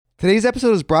Today's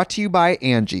episode is brought to you by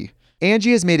Angie.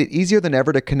 Angie has made it easier than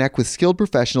ever to connect with skilled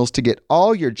professionals to get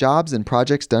all your jobs and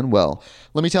projects done well.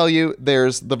 Let me tell you,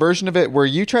 there's the version of it where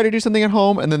you try to do something at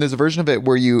home, and then there's a version of it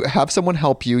where you have someone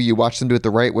help you, you watch them do it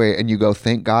the right way, and you go,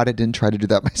 thank God I didn't try to do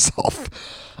that myself.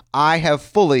 I have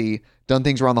fully done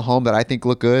things around the home that I think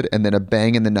look good, and then a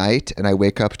bang in the night, and I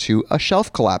wake up to a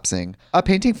shelf collapsing, a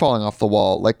painting falling off the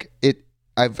wall.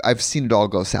 I've seen it all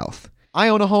go south. I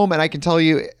own a home, and I can tell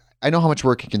you, I know how much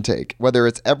work it can take. Whether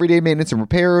it's everyday maintenance and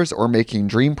repairs or making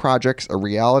dream projects a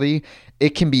reality,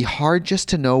 it can be hard just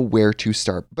to know where to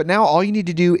start. But now all you need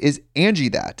to do is Angie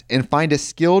that and find a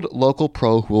skilled local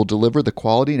pro who will deliver the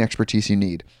quality and expertise you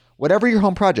need. Whatever your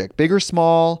home project, big or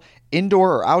small,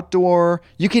 indoor or outdoor,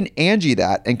 you can Angie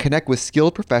that and connect with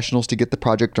skilled professionals to get the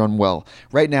project done well.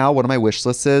 Right now, one of my wish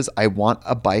lists is I want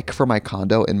a bike for my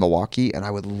condo in Milwaukee, and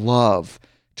I would love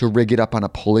to rig it up on a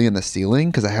pulley in the ceiling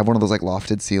because I have one of those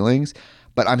lofted ceilings,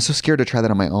 but I'm so scared to try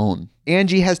that on my own.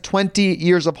 Angie has 20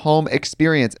 years of home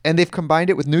experience, and they've combined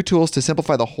it with new tools to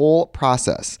simplify the whole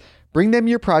process. Bring them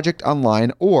your project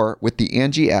online or with the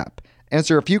Angie app.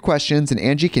 Answer a few questions and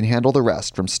Angie can handle the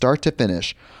rest from start to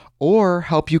finish, or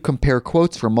help you compare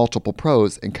quotes from multiple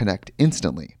pros and connect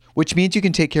instantly, which means you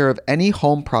can take care of any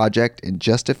home project in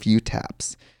just a few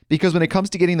taps. Because when it comes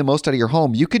to getting the most out of your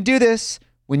home, you can do this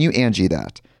when you Angie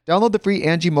that. Download the free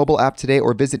Angie mobile app today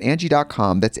or visit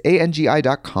Angie.com. That's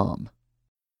ANGI.com.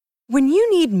 When you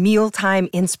need mealtime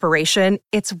inspiration,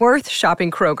 it's worth shopping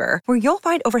Kroger, where you'll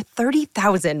find over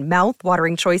 30,000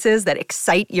 mouth-watering choices that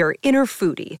excite your inner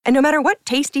foodie. And no matter what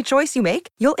tasty choice you make,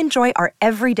 you'll enjoy our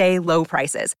everyday low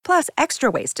prices, plus extra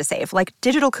ways to save, like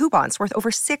digital coupons worth over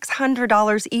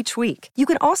 $600 each week. You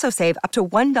can also save up to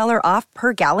 $1 off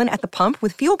per gallon at the pump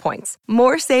with fuel points.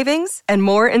 More savings and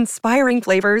more inspiring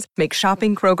flavors make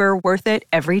shopping Kroger worth it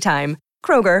every time.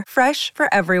 Kroger, fresh for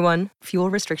everyone. Fuel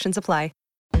restrictions apply.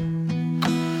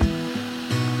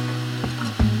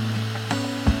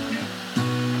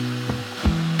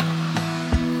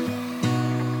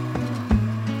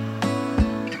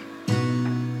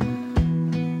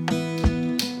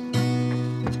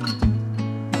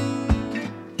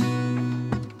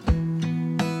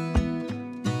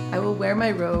 Wear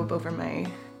my robe over my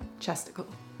chesticle,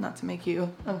 not to make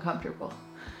you uncomfortable,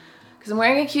 because I'm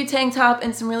wearing a cute tank top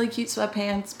and some really cute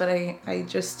sweatpants, but I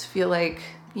just feel like,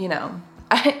 the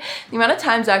amount of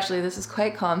times, actually, this is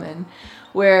quite common,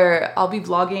 where I'll be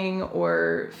vlogging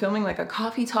or filming like a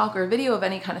coffee talk or a video of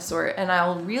any kind of sort, and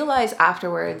I'll realize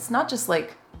afterwards, not just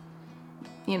like,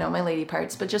 my lady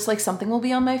parts, but just like something will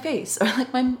be on my face, or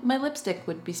like my lipstick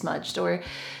would be smudged, or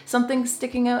something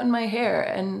sticking out in my hair.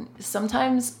 And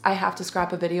sometimes I have to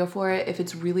scrap a video for it if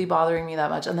it's really bothering me that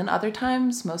much. And then other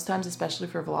times, most times, especially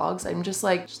for vlogs, I'm just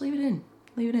like, just leave it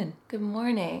in. Good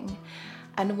morning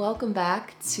and welcome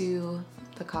back to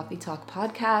the Coffee Talk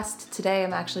podcast. Today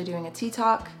I'm actually doing a tea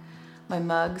talk. My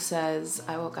mug says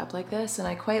I woke up like this, and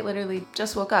I quite literally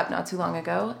just woke up not too long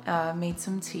ago, made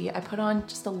some tea. I put on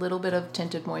just a little bit of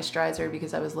tinted moisturizer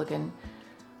because I was looking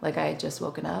like I had just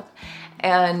woken up,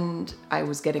 and I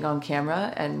was getting on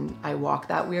camera, and I walk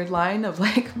that weird line of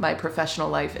like, my professional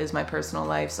life is my personal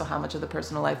life, so how much of the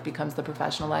personal life becomes the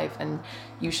professional life? And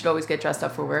you should always get dressed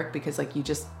up for work because like you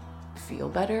just feel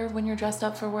better when you're dressed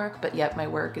up for work, but yet my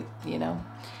work,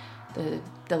 the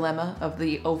dilemma of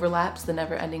the overlaps, the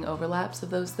never-ending overlaps of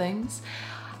those things.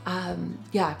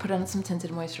 I put on some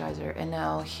tinted moisturizer, and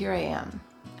now here I am.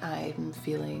 I'm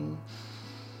feeling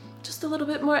just a little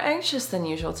bit more anxious than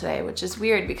usual today, which is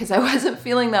weird because I wasn't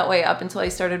feeling that way up until I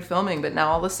started filming, but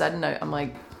now all of a sudden I'm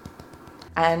like,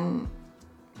 and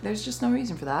there's just no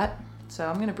reason for that. So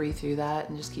I'm gonna breathe through that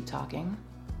and just keep talking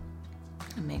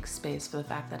and make space for the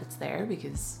fact that it's there,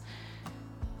 because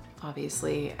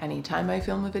obviously, anytime I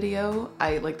film a video,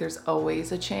 there's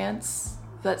always a chance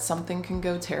that something can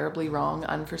go terribly wrong,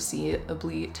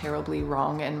 unforeseeably terribly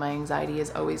wrong, and my anxiety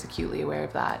is always acutely aware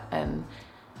of that. And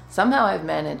somehow I've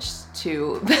managed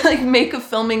to make a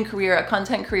filming career, a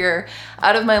content career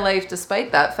out of my life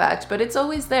despite that fact, but it's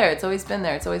always there. It's always been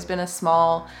there. It's always been a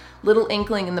small little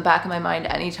inkling in the back of my mind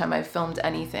anytime I've filmed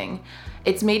anything.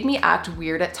 It's made me act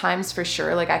weird at times, for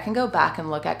sure. Like, I can go back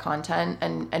and look at content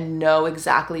and know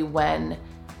exactly when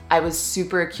I was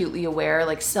super acutely aware.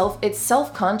 Like, it's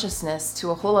self-consciousness to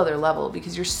a whole other level,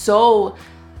 because you're so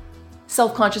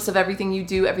self-conscious of everything you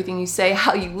do, everything you say,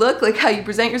 how you look, like how you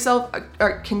present yourself.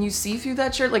 Can you see through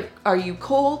that shirt? Like, are you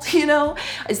cold?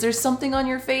 Is there something on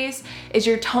your face? Is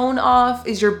your tone off?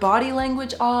 Is your body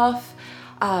language off?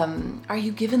 Are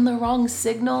you given the wrong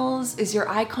signals? Is your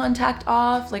eye contact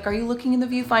off? Like, are you looking in the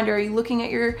viewfinder? Are you looking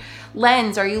at your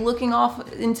lens? Are you looking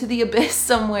off into the abyss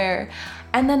somewhere?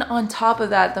 And then on top of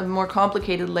that, the more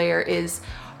complicated layer is,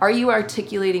 are you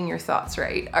articulating your thoughts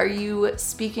right? Are you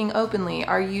speaking openly?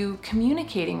 Are you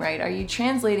communicating right? Are you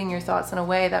translating your thoughts in a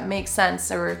way that makes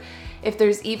sense? Or if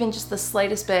there's even just the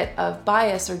slightest bit of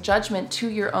bias or judgment to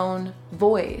your own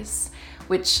voice,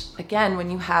 which again,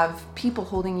 when you have people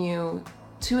holding you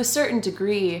to a certain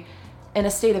degree in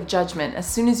a state of judgment, as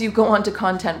soon as you go onto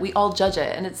content, we all judge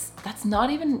it. And that's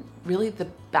not even really the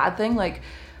bad thing. Like,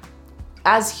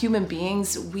 as human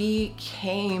beings, we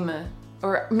came,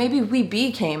 or maybe we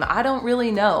became, I don't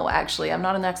really know, actually. I'm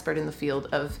not an expert in the field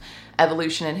of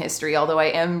evolution and history, although I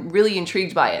am really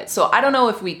intrigued by it. So I don't know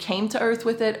if we came to Earth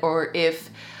with it, or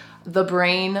if the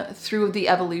brain, through the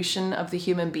evolution of the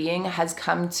human being, has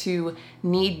come to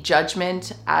need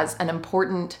judgment as an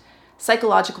important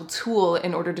psychological tool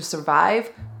in order to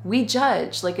survive. We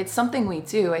judge, like it's something we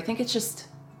do. I think it's just,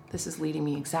 this is leading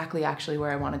me exactly actually where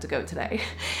I wanted to go today.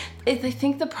 I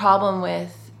think the problem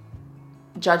with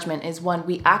judgment is, one,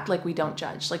 we act like we don't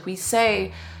judge. Like we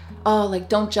say, oh, like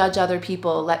don't judge other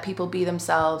people, let people be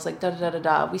themselves, like da da da da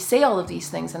da. We say all of these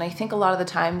things, and I think a lot of the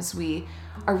times we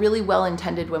are really well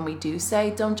intended when we do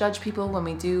say don't judge people, when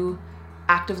we do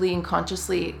actively and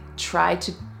consciously try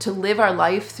to live our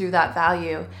life through that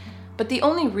value. But the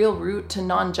only real route to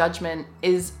non-judgment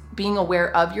is being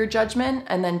aware of your judgment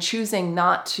and then choosing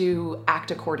not to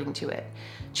act according to it.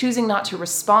 Choosing not to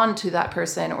respond to that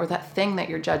person or that thing that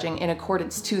you're judging in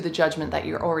accordance to the judgment that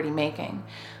you're already making.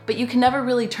 But you can never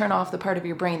really turn off the part of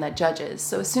your brain that judges.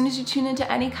 So as soon as you tune into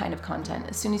any kind of content,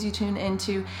 as soon as you tune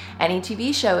into any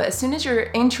TV show, as soon as you're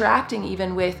interacting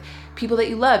even with people that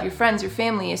you love, your friends, your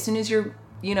family, as soon as you're,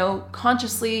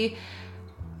 consciously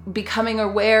becoming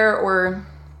aware, or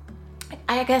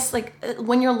I guess like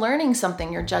when you're learning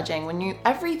something, you're judging.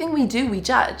 Everything we do, we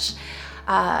judge.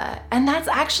 And that's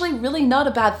actually really not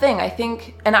a bad thing. I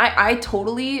think, and I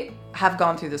totally have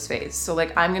gone through this phase. So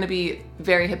like, I'm going to be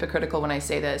very hypocritical when I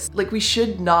say this. Like, we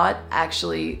should not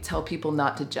actually tell people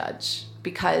not to judge,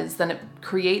 because then it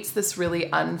creates this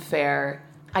really unfair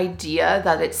idea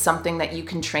that it's something that you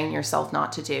can train yourself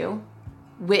not to do,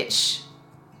 which,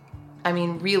 I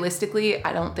mean, realistically,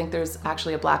 I don't think there's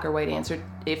actually a black or white answer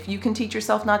if you can teach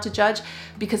yourself not to judge,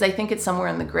 because I think it's somewhere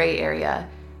in the gray area.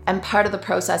 And part of the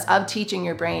process of teaching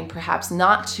your brain perhaps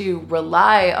not to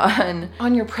rely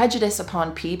on your prejudice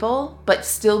upon people, but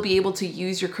still be able to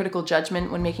use your critical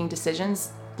judgment when making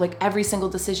decisions, like every single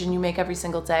decision you make every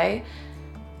single day.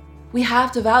 We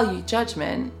have to value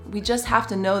judgment. We just have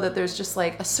to know that there's just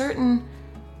like a certain,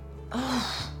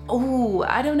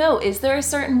 I don't know. Is there a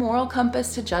certain moral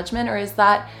compass to judgment, or is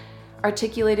that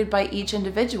articulated by each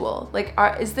individual? Like,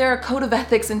 is there a code of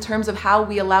ethics in terms of how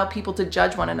we allow people to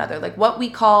judge one another? Like what we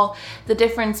call the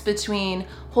difference between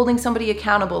holding somebody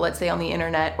accountable, let's say on the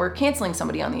internet, or canceling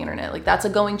somebody on the internet. Like that's a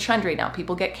going trend right now.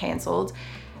 People get canceled,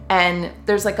 and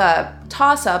there's like a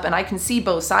toss up, and I can see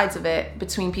both sides of it,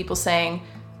 between people saying,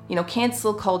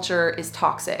 cancel culture is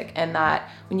toxic, and that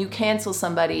when you cancel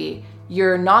somebody,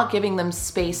 you're not giving them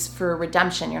space for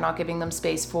redemption. You're not giving them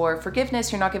space for forgiveness.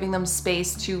 You're not giving them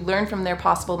space to learn from their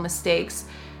possible mistakes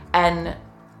and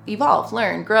evolve,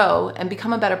 learn, grow, and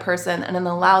become a better person, and then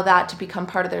allow that to become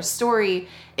part of their story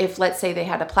if, let's say, they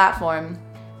had a platform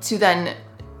to then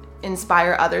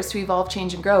inspire others to evolve,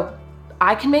 change, and grow.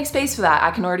 I can make space for that.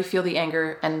 I can already feel the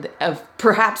anger, and of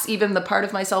perhaps even the part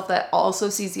of myself that also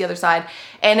sees the other side,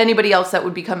 and anybody else that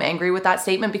would become angry with that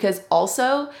statement, because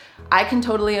also I can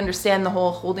totally understand the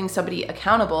whole holding somebody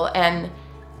accountable, and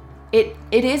it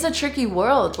is a tricky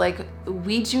world. Like,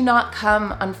 we do not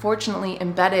come, unfortunately,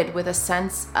 embedded with a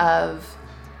sense of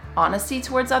honesty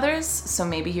towards others. So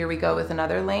maybe here we go with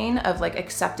another lane of like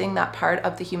accepting that part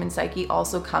of the human psyche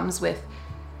also comes with,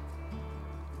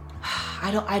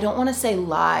 I don't want to say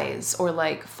lies or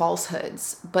like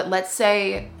falsehoods, but let's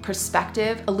say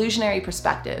illusionary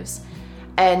perspectives.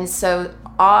 And so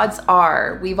odds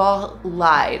are we've all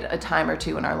lied a time or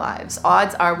two in our lives.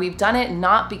 Odds are we've done it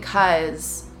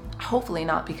hopefully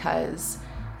not because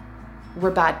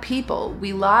we're bad people.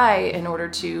 We lie in order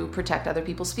to protect other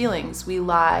people's feelings. We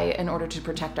lie in order to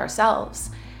protect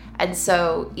ourselves. And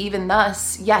so even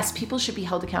thus, yes, people should be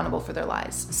held accountable for their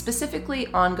lies, specifically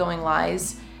ongoing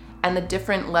lies, and the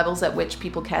different levels at which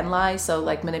people can lie. So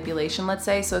like manipulation, let's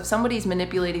say. So if somebody's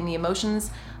manipulating the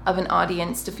emotions of an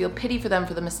audience to feel pity for them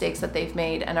for the mistakes that they've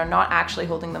made, and are not actually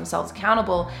holding themselves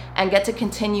accountable, and get to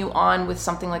continue on with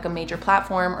something like a major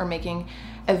platform, or making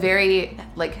a very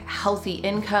like healthy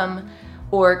income,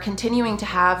 or continuing to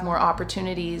have more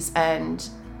opportunities and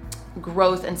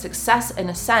growth and success in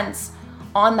a sense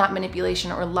on that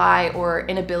manipulation or lie, or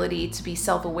inability to be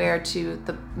self-aware to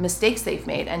the mistakes they've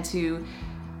made and to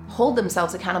hold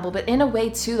themselves accountable, but in a way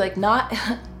too, like not,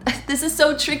 this is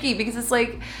so tricky because it's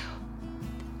like,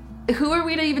 who are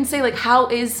we to even say, like, how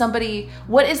is somebody,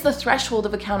 what is the threshold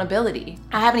of accountability?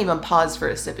 I haven't even paused for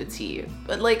a sip of tea,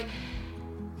 but like,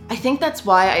 I think that's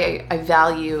why I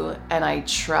value and I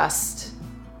trust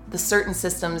the certain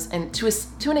systems and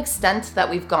to an extent that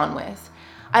we've gone with.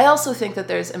 I also think that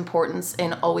there's importance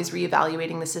in always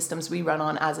reevaluating the systems we run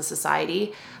on as a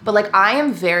society. But like, I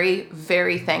am very,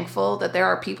 very thankful that there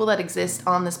are people that exist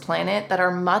on this planet that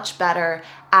are much better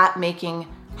at making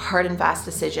hard and fast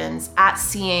decisions, at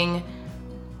seeing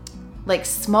like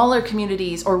smaller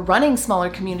communities or running smaller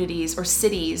communities or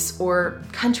cities or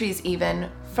countries even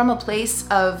from a place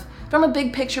of, from a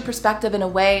big picture perspective in a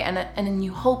way, and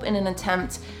you hope in an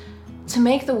attempt to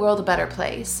make the world a better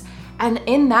place. And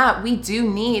in that, we do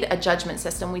need a judgment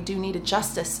system. We do need a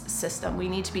justice system. We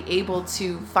need to be able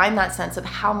to find that sense of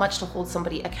how much to hold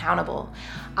somebody accountable.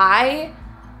 I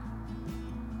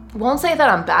won't say that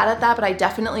I'm bad at that, but I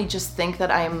definitely just think that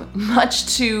I'm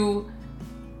much too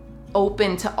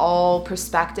open to all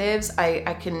perspectives.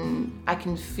 I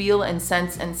can feel and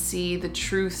sense and see the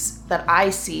truths that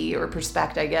I see or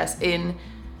perspect, I guess, in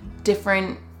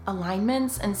different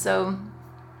alignments. And so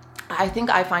I think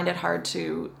I find it hard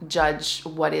to judge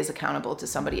what is accountable to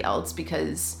somebody else,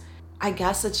 because I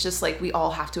guess it's just like we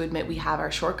all have to admit we have our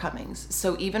shortcomings.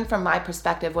 So even from my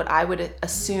perspective, what I would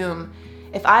assume,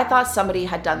 if I thought somebody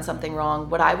had done something wrong,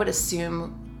 what I would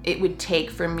assume it would take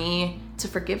for me to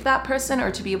forgive that person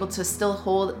or to be able to still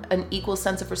hold an equal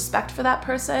sense of respect for that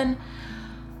person.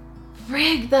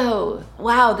 Frig though,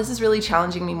 wow, this is really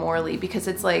challenging me morally, because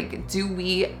it's like, do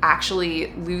we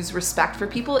actually lose respect for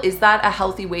people? Is that a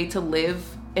healthy way to live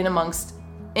in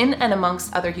and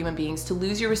amongst other human beings, to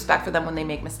lose your respect for them when they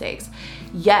make mistakes?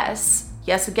 Yes,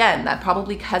 again, that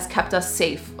probably has kept us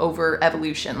safe over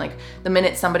evolution. Like the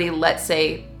minute somebody, let's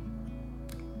say,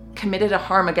 committed a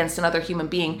harm against another human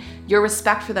being, your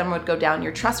respect for them would go down,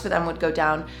 your trust for them would go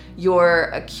down, your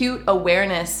acute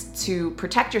awareness to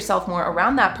protect yourself more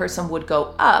around that person would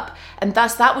go up, and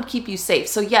thus that would keep you safe.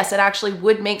 So yes, it actually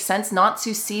would make sense not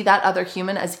to see that other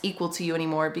human as equal to you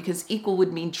anymore, because equal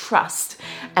would mean trust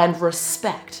and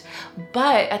respect.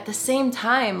 But at the same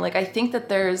time, like, I think that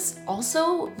there's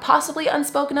also possibly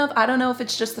unspoken of, I don't know if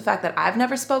it's just the fact that I've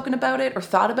never spoken about it or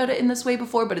thought about it in this way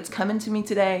before, but it's coming to me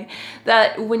today,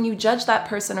 that when you judge that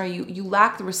person or you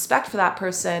lack the respect for that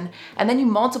person, and then you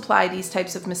multiply these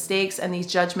types of mistakes and these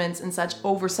judgments and such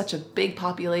over such a big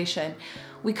population,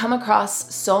 we come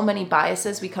across so many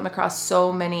biases, we come across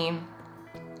so many,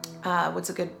 what's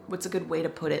a good way to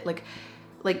put it?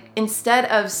 Like instead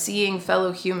of seeing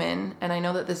fellow human, and I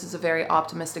know that this is a very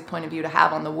optimistic point of view to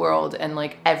have on the world and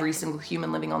like every single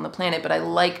human living on the planet, but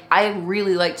I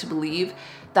really like to believe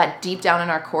that deep down in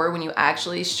our core, when you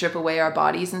actually strip away our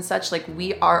bodies and such, like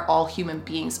we are all human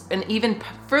beings. And even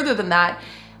further than that,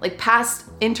 like past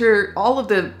all of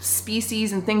the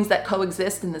species and things that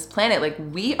coexist in this planet, like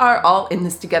we are all in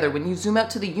this together. When you zoom out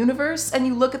to the universe and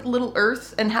you look at the little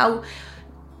Earth and how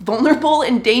vulnerable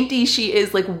and dainty she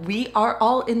is, like we are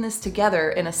all in this together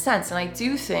in a sense. And I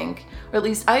do think, or at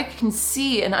least I can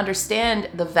see and understand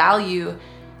the value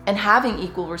in having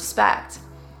equal respect.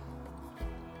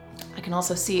 I can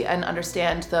also see and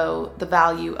understand though the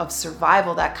value of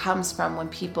survival that comes from when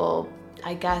people,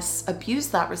 I guess, abuse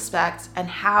that respect, and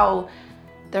how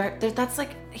that's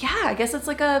like, yeah, I guess it's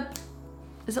like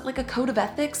is it like a code of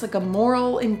ethics, like a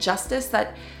moral injustice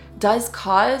that does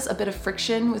cause a bit of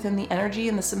friction within the energy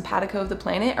and the simpatico of the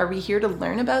planet? Are we here to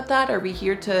learn about that? Are we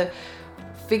here to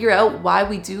figure out why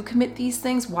we do commit these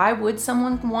things? Why would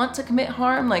someone want to commit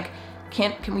harm? Like,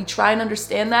 can we try and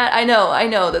understand that? I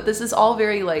know that this is all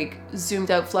very like zoomed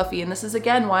out fluffy, and this is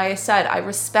again why I said I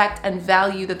respect and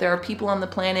value that there are people on the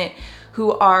planet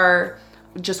who are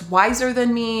just wiser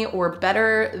than me or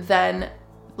better than,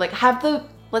 like, let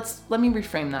me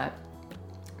reframe that.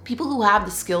 People who have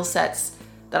the skill sets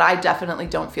that I definitely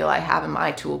don't feel I have in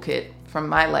my toolkit from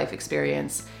my life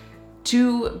experience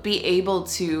to be able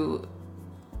to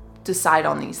decide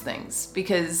on these things.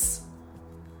 Because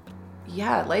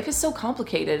yeah, life is so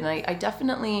complicated, and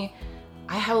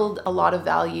I held a lot of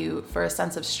value for a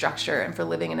sense of structure and for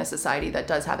living in a society that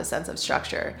does have a sense of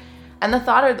structure. And the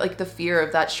thought of like the fear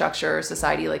of that structure or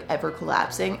society like ever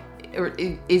collapsing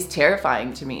is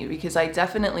terrifying to me, because I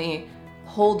definitely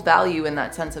hold value in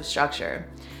that sense of structure.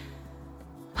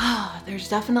 There's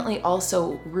definitely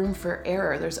also room for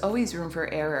error. There's always room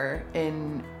for error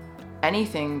in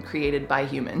anything created by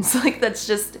humans. Like that's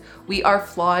just, we are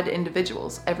flawed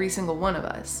individuals, every single one of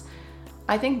us.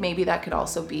 I think maybe that could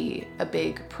also be a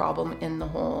big problem in the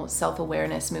whole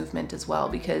self-awareness movement as well,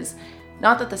 because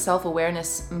Not that the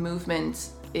self-awareness movement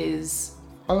is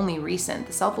only recent.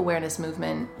 The self-awareness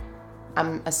movement,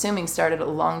 I'm assuming, started a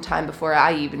long time before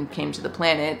I even came to the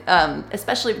planet,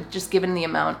 especially just given the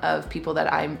amount of people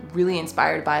that I'm really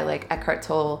inspired by, like Eckhart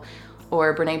Tolle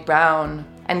or Brene Brown,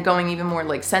 and going even more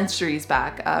like centuries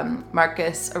back,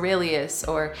 Marcus Aurelius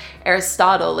or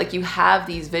Aristotle. Like, you have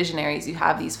these visionaries, you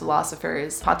have these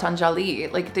philosophers, Patanjali,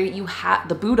 like you have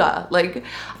the Buddha, like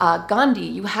Gandhi.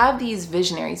 You have these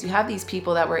visionaries, you have these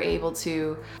people that were able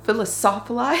to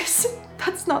philosophize.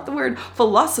 That's not the word.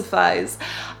 Philosophize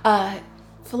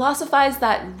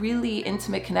that really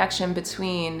intimate connection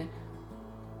between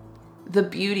the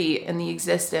beauty and the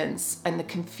existence and the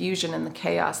confusion and the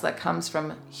chaos that comes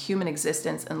from human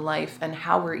existence and life, and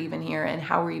how we're even here and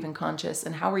how we're even conscious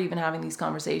and how we're even having these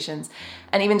conversations.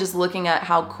 And even just looking at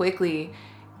how quickly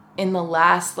in the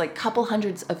last like couple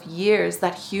hundreds of years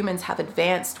that humans have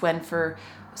advanced, when for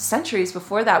centuries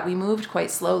before that we moved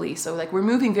quite slowly. So like we're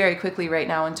moving very quickly right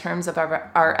now in terms of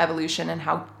our evolution and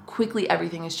how quickly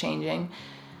everything is changing.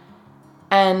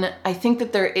 And I think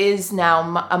that there is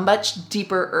now a much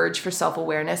deeper urge for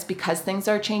self-awareness because things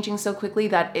are changing so quickly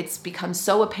that it's become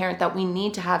so apparent that we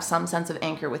need to have some sense of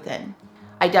anchor within.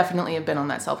 I definitely have been on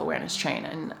that self-awareness train,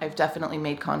 and I've definitely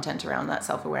made content around that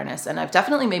self-awareness, and I've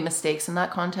definitely made mistakes in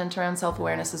that content around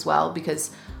self-awareness as well,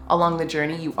 because along the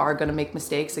journey you are going to make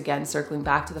mistakes, again circling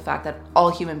back to the fact that all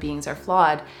human beings are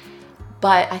flawed.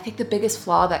 But I think the biggest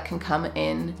flaw that can come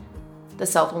in the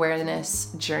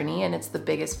self-awareness journey, and it's the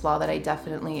biggest flaw that I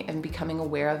definitely am becoming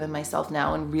aware of in myself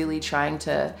now and really trying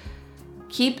to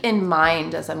keep in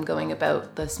mind as I'm going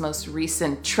about this most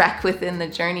recent trek within the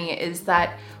journey, is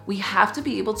that we have to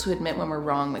be able to admit when we're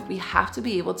wrong. Like, we have to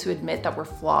be able to admit that we're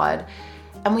flawed,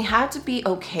 and we have to be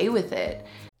okay with it.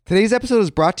 Today's episode is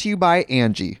brought to you by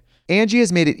Angie. Angie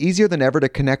has made it easier than ever to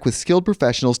connect with skilled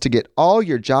professionals to get all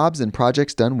your jobs and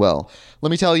projects done well.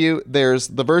 Let me tell you, there's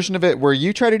the version of it where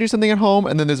you try to do something at home,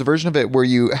 and then there's a version of it where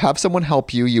you have someone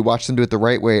help you, you watch them do it the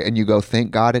right way, and you go,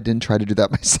 thank God I didn't try to do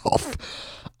that myself.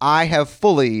 I have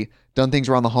fully done things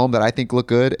around the home that I think look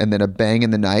good, and then a bang in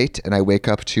the night, and I wake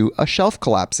up to a shelf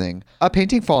collapsing, a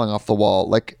painting falling off the wall.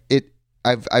 Like,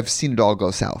 I've seen it all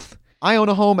go south. I own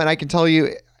a home, and I can tell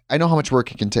you, I know how much work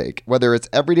it can take. Whether it's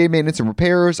everyday maintenance and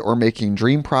repairs or making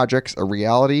dream projects a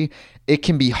reality, it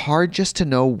can be hard just to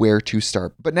know where to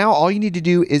start. But now all you need to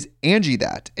do is Angie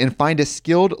that and find a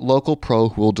skilled local pro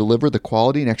who will deliver the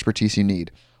quality and expertise you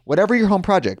need. Whatever your home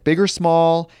project, big or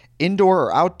small, indoor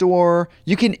or outdoor,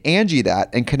 you can Angie that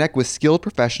and connect with skilled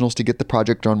professionals to get the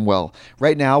project done well.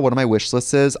 Right now, one of my wish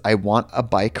lists is I want a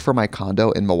bike for my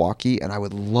condo in Milwaukee, and I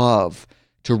would love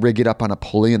to rig it up on a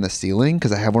pulley in the ceiling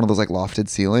because I have one of those like lofted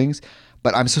ceilings,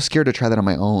 but I'm so scared to try that on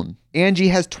my own. Angie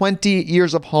has 20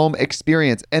 years of home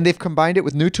experience, and they've combined it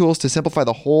with new tools to simplify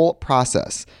the whole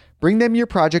process. Bring them your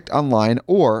project online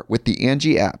or with the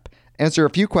Angie app. Answer a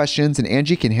few questions and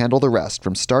Angie can handle the rest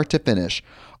from start to finish,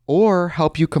 or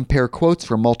help you compare quotes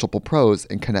from multiple pros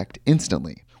and connect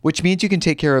instantly, which means you can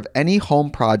take care of any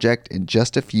home project in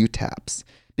just a few taps.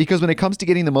 Because when it comes to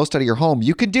getting the most out of your home,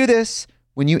 you can do this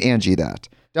when you Angie that.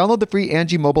 Download the free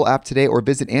Angie mobile app today or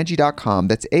visit Angie.com.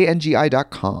 That's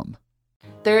ANGI.com.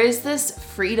 There is this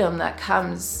freedom that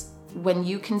comes when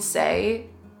you can say,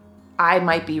 I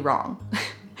might be wrong.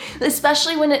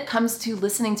 Especially when it comes to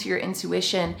listening to your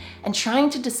intuition and trying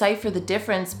to decipher the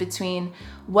difference between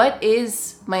what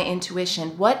is my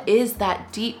intuition, what is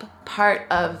that deep part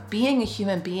of being a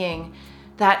human being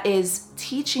that is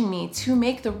teaching me to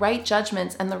make the right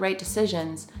judgments and the right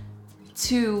decisions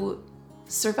to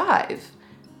survive.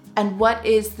 And what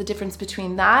is the difference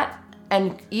between that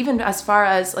and even as far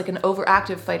as like an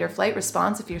overactive fight or flight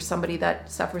response? If you're somebody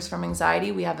that suffers from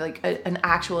anxiety, we have like an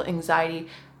actual anxiety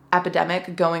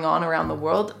epidemic going on around the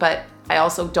world. But I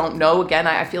also don't know, again,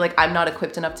 I feel like I'm not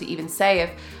equipped enough to even say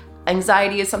if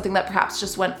anxiety is something that perhaps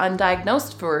just went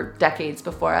undiagnosed for decades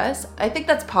before us. I think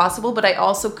that's possible, but I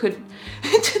also could,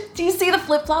 do you see the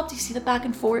flip-flop? Do you see the back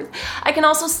and forth? I can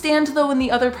also stand though in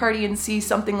the other party and see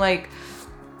something like,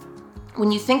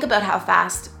 when you think about how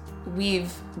fast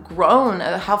we've grown,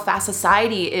 how fast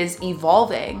society is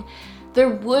evolving, there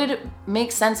would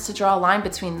make sense to draw a line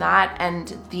between that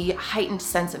and the heightened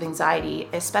sense of anxiety,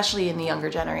 especially in the younger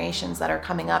generations that are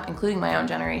coming up, including my own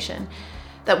generation,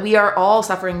 that we are all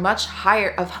suffering much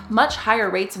higher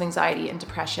rates of anxiety and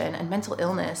depression and mental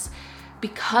illness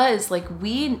because like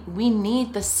we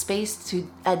need the space to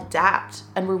adapt,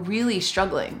 and we're really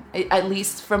struggling. At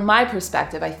least from my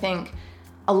perspective, I think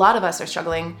a lot of us are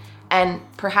struggling, and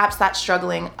perhaps that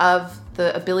struggling of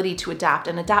the ability to adapt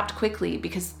and adapt quickly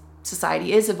because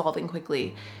society is evolving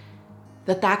quickly,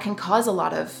 that can cause a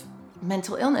lot of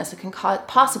mental illness. It can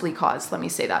possibly cause, let me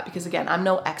say that, because again, I'm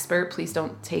no expert. Please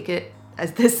don't take it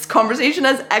as this conversation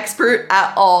as expert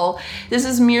at all. This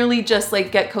is merely just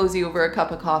like get cozy over a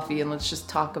cup of coffee and let's just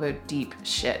talk about deep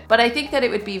shit. But I think that it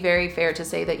would be very fair to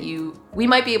say that we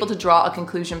might be able to draw a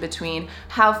conclusion between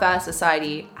how fast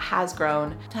society has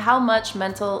grown to how much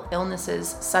mental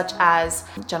illnesses such as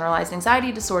generalized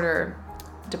anxiety disorder,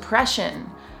 depression,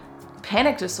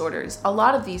 panic disorders, a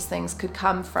lot of these things could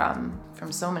come from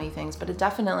so many things, but it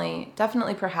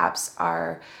definitely perhaps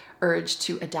our urge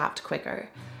to adapt quicker,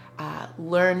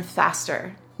 learn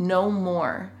faster, know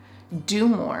more, do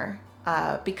more.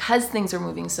 Because things are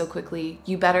moving so quickly,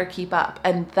 you better keep up.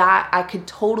 And that, I could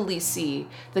totally see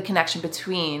the connection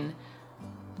between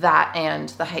that and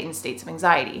the heightened states of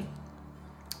anxiety.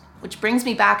 Which brings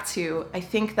me back to, I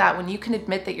think that when you can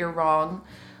admit that you're wrong,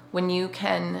 when you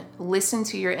can listen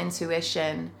to your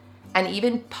intuition and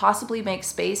even possibly make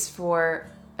space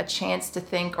for a chance to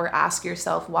think or ask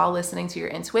yourself while listening to your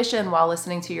intuition, while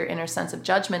listening to your inner sense of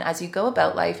judgment as you go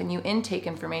about life and you intake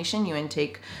information, you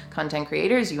intake content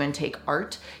creators, you intake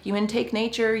art, you intake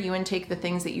nature, you intake the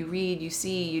things that you read, you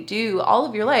see, you do, all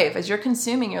of your life as you're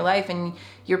consuming your life and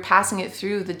you're passing it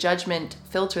through the judgment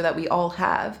filter that we all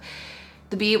have.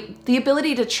 The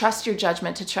ability to trust your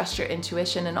judgment, to trust your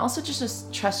intuition, and also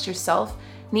just trust yourself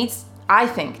needs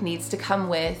to come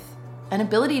with an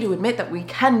ability to admit that we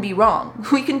can be wrong.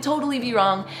 We can totally be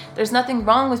wrong. There's nothing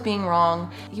wrong with being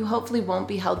wrong. You hopefully won't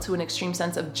be held to an extreme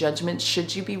sense of judgment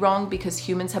should you be wrong, because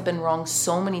humans have been wrong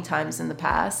so many times in the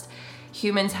past.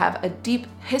 Humans have a deep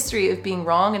history of being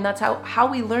wrong, and that's how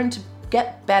we learn to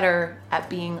get better at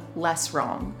being less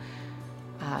wrong.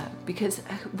 Because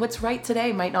what's right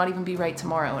today might not even be right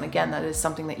tomorrow. And again, that is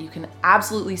something that you can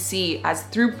absolutely see as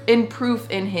in proof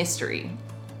in history.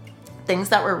 Things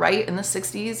that were right in the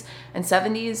 60s and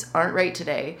 70s aren't right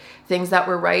today. Things that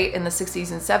were right in the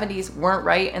 60s and 70s weren't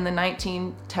right in the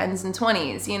 1910s and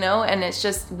 20s, And it's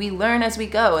just, we learn as we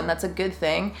go, and that's a good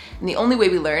thing. And the only way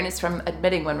we learn is from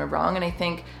admitting when we're wrong. And I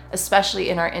think, especially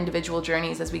in our individual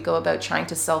journeys, as we go about trying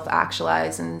to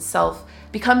self-actualize and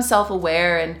become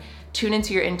self-aware and tune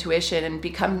into your intuition and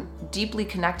become deeply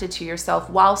connected to yourself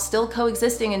while still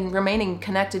coexisting and remaining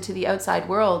connected to the outside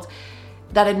world,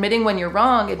 that admitting when you're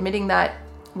wrong, admitting that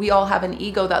we all have an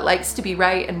ego that likes to be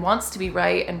right and wants to be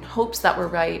right and hopes that we're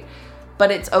right,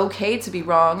 but it's okay to be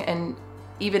wrong. And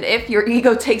even if your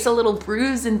ego takes a little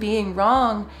bruise in being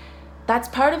wrong, that's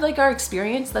part of our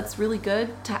experience. That's really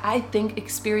good to, I think,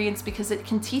 experience, because it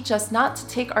can teach us not to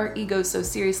take our ego so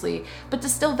seriously, but to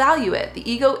still value it. The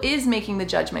ego is making the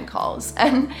judgment calls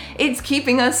and it's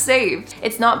keeping us safe.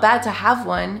 It's not bad to have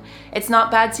one. It's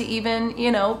not bad to even,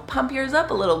 pump yours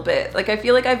up a little bit. I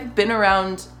feel like I've been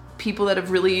around people that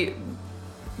have really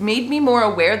made me more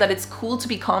aware that it's cool to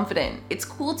be confident. It's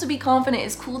cool to be confident.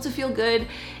 It's cool to feel good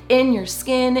in your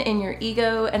skin, in your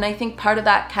ego. And I think part of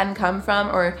that can come from,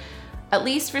 or at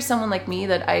least for someone like me,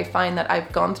 that I find that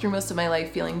I've gone through most of my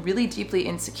life feeling really deeply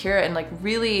insecure and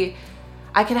really,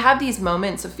 I could have these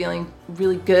moments of feeling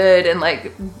really good and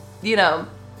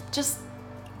just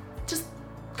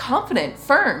confident,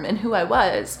 firm in who I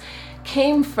was,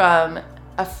 came from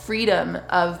a freedom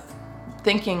of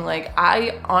thinking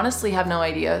I honestly have no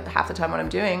idea half the time what I'm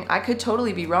doing. I could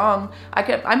totally be wrong.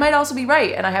 I might also be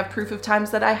right. And I have proof of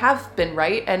times that I have been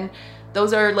right. And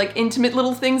those are intimate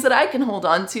little things that I can hold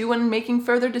on to when making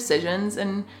further decisions.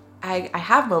 And I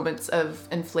have moments of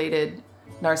inflated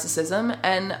narcissism,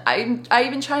 and I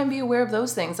even try and be aware of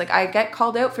those things. I get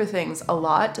called out for things a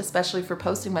lot, especially for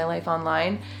posting my life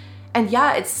online. And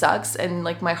yeah, it sucks, and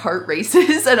my heart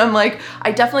races, and I'm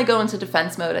I definitely go into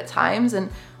defense mode at times, and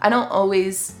I don't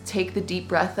always take the deep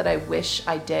breath that I wish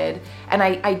I did. And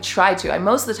I try to.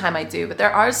 Most of the time I do, but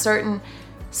there are certain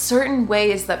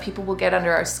ways that people will get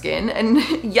under our skin,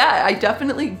 and yeah, I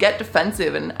definitely get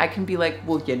defensive, and I can be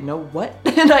well, you know what?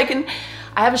 And I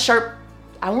have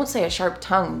I won't say a sharp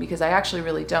tongue, because I actually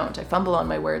really don't. I fumble on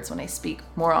my words when I speak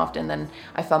more often than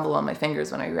I fumble on my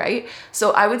fingers when I write. So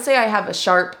I would say I have a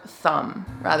sharp thumb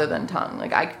rather than tongue.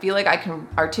 I feel I can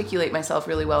articulate myself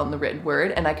really well in the written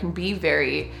word, and I can be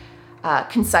very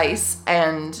concise,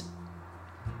 and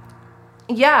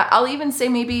yeah, I'll even say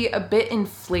maybe a bit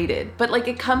inflated, but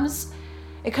it comes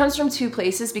from two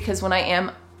places, because when I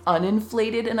am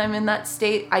uninflated and I'm in that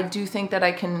state, I do think that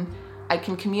I can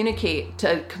communicate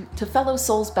to fellow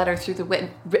souls better through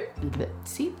the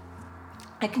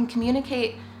I can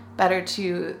communicate better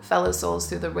to fellow souls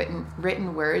through the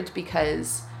written word,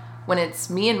 because when it's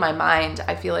me in my mind,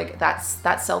 I feel that's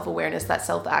that self-awareness, that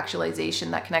self-actualization,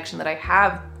 that connection that I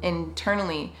have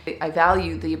internally. I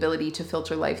value the ability to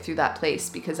filter life through that place,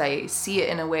 because I see it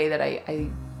in a way that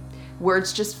I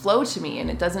words just flow to me, and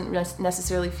it doesn't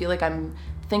necessarily feel like I'm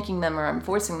thinking them or I'm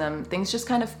forcing them. Things just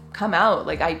kind of come out,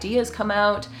 like ideas come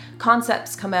out,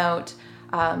 concepts come out,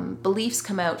 beliefs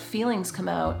come out, feelings come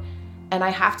out, and I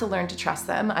have to learn to trust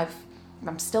them.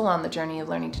 I'm still on the journey of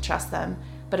learning to trust them.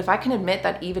 But if I can admit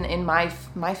that even in my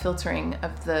filtering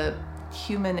of the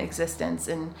human existence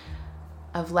and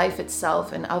of life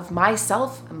itself and of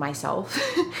myself,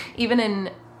 even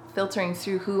in filtering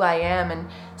through who I am and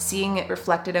seeing it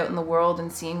reflected out in the world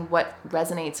and seeing what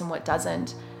resonates and what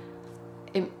doesn't,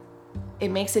 it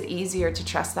makes it easier to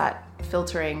trust that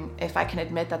filtering if I can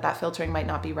admit that filtering might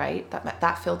not be right,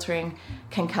 that filtering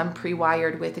can come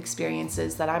pre-wired with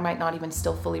experiences that I might not even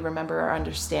still fully remember or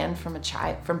understand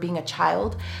from being a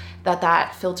child,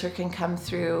 that filter can come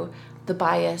through the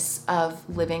bias of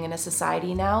living in a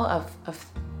society now,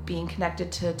 of being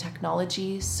connected to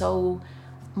technology so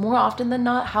more often than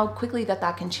not, how quickly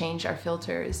that can change our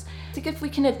filters. I think if we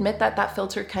can admit that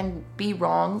filter can be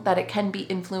wrong, that it can be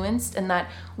influenced, and that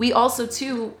we also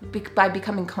too, by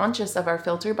becoming conscious of our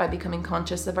filter, by becoming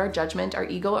conscious of our judgment, our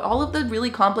ego, all of the really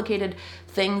complicated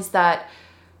things that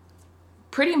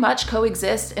pretty much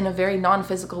coexist in a very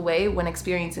non-physical way when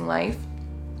experiencing life,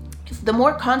 the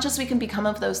more conscious we can become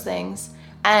of those things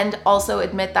and also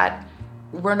admit that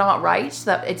we're not right,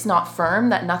 that it's not firm,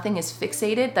 that nothing is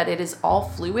fixated, that it is all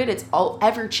fluid, it's all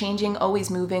ever changing, always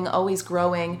moving, always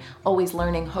growing, always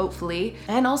learning, hopefully,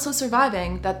 and also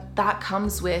surviving, that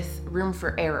comes with room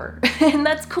for error. And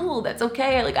that's cool, that's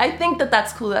okay. Like, I think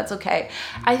that's cool, that's okay.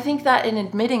 I think that in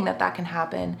admitting that can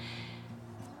happen,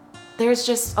 there's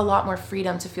just a lot more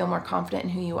freedom to feel more confident in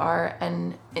who you are,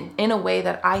 and in a way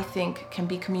that I think can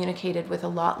be communicated with a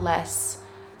lot less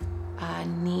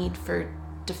need for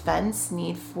defense,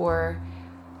 need for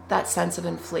that sense of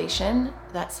inflation,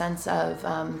 that sense of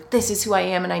this is who I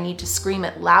am and I need to scream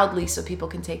it loudly so people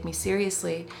can take me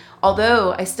seriously.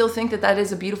 Although I still think that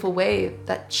is a beautiful way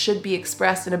that should be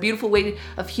expressed, and a beautiful way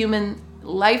of human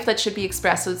life that should be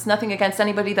expressed. So it's nothing against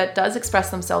anybody that does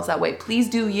express themselves that way. Please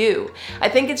do you. I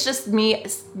think it's just me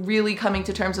really coming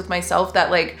to terms with myself that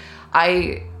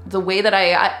the way that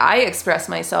I express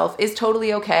myself is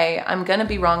totally okay. I'm gonna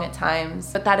be wrong at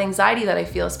times, but that anxiety that I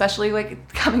feel, especially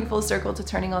like coming full circle to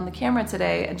turning on the camera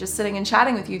today and just sitting and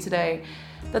chatting with you today,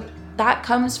 that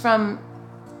comes from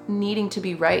needing to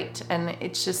be right. And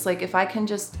it's just like, if I can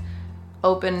just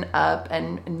open up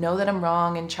and know that I'm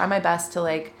wrong and try my best to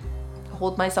like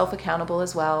hold myself accountable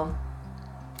as well,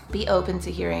 be open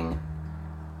to hearing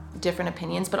different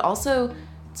opinions, but also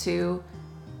to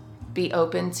be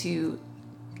open to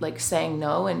like saying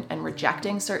no and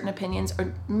rejecting certain opinions,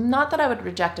 or not that I would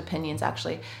reject opinions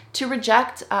actually, to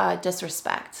reject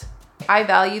disrespect. I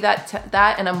value that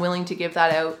and I'm willing to give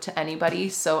that out to anybody.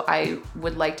 So I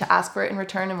would like to ask for it in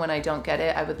return. And when I don't get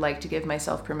it, I would like to give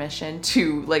myself permission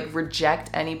to like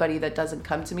reject anybody that doesn't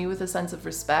come to me with a sense of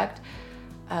respect.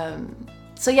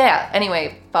 So yeah,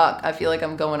 anyway, I feel like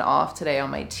I'm going off today on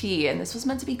my tea, and this was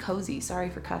meant to be cozy. Sorry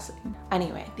for cussing.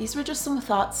 Anyway, these were just some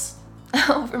thoughts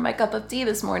over my cup of tea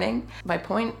this morning. My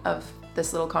point of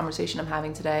this little conversation I'm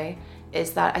having today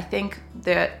is that I think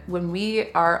that when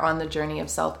we are on the journey of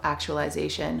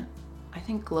self-actualization, I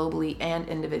think globally and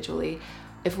individually,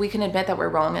 if we can admit that we're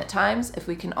wrong at times, if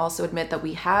we can also admit that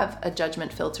we have a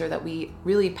judgment filter, that we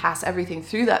really pass everything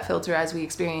through that filter as we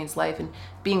experience life, and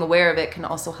being aware of it can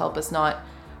also help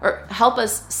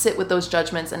us sit with those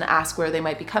judgments and ask where they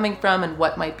might be coming from and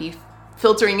what might be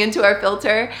filtering into our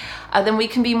filter, then we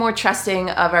can be more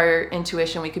trusting of our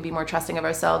intuition, we could be more trusting of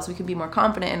ourselves, we could be more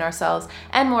confident in ourselves,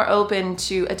 and more open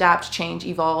to adapt, change,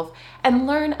 evolve, and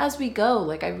learn as we go.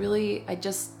 I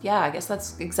guess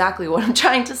that's exactly what I'm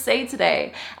trying to say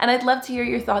today. And I'd love to hear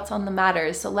your thoughts on the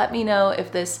matter. So let me know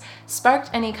if this sparked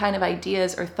any kind of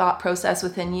ideas or thought process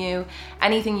within you,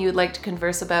 anything you would like to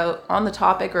converse about on the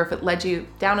topic, or if it led you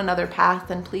down another path,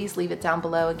 then please leave it down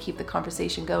below and keep the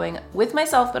conversation going with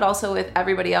myself, but also with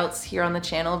everybody else here on the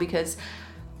channel, because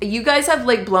you guys have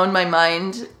like blown my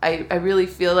mind. I really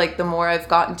feel like the more I've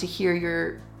gotten to hear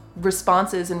your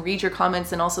responses and read your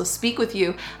comments and also speak with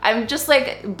you, I'm just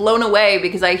like blown away,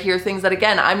 because I hear things that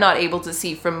again I'm not able to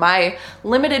see from my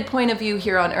limited point of view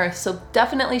here on earth. So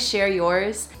definitely share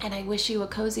yours, and I wish you a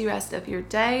cozy rest of your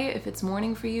day if it's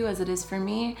morning for you as it is for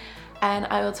me, and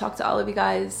I will talk to all of you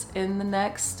guys in the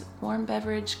next warm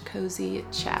beverage cozy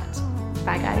chat.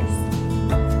 Bye guys.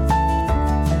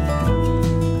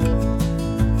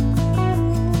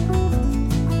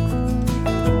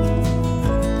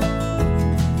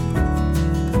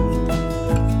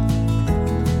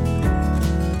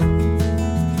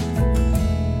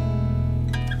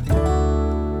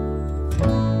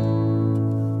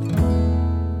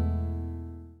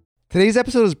 Today's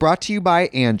episode is brought to you by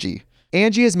Angie.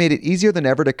 Angie has made it easier than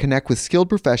ever to connect with skilled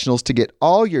professionals to get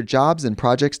all your jobs and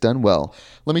projects done well.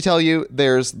 Let me tell you,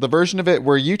 there's the version of it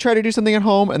where you try to do something at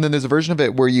home, and then there's a version of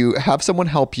it where you have someone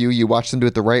help you, you watch them do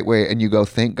it the right way, and you go,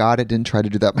 thank God I didn't try to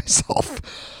do that myself.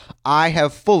 I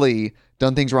have fully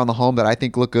done things around the home that I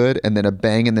think look good, and then a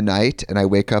bang in the night, and I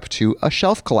wake up to a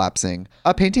shelf collapsing,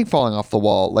 a painting falling off the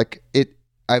wall.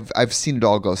 I've seen it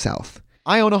all go south.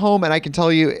 I own a home, and I can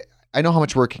tell you, I know how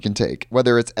much work it can take.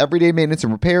 Whether it's everyday maintenance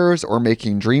and repairs or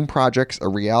making dream projects a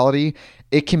reality,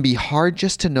 it can be hard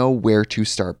just to know where to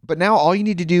start. But now all you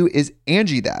need to do is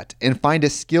Angie that and find a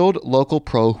skilled local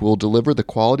pro who will deliver the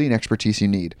quality and expertise you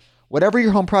need. Whatever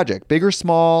your home project, big or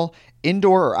small,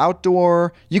 indoor or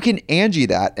outdoor, you can Angie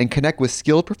that and connect with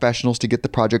skilled professionals to get the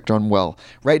project done well.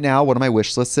 Right now, one of my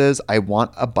wish lists is I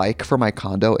want a bike for my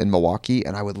condo in Milwaukee,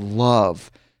 and I would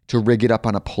love to rig it up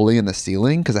on a pulley in the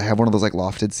ceiling because I have one of those like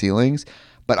lofted ceilings,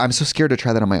 but I'm so scared to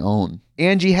try that on my own.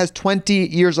 Angie has 20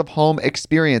 years of home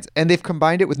experience, and they've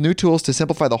combined it with new tools to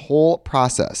simplify the whole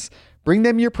process. Bring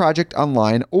them your project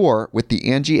online or with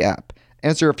the Angie app.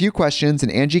 Answer a few questions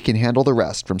and Angie can handle the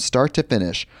rest from start to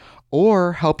finish,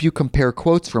 or help you compare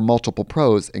quotes from multiple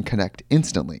pros and connect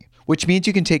instantly, which means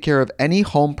you can take care of any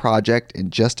home project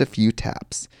in just a few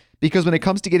taps. Because when it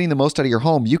comes to getting the most out of your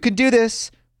home, you can do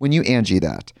this when you Angie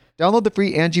that. Download the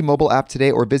free Angie mobile app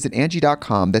today or visit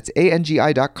Angie.com. That's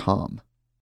ANGI.com.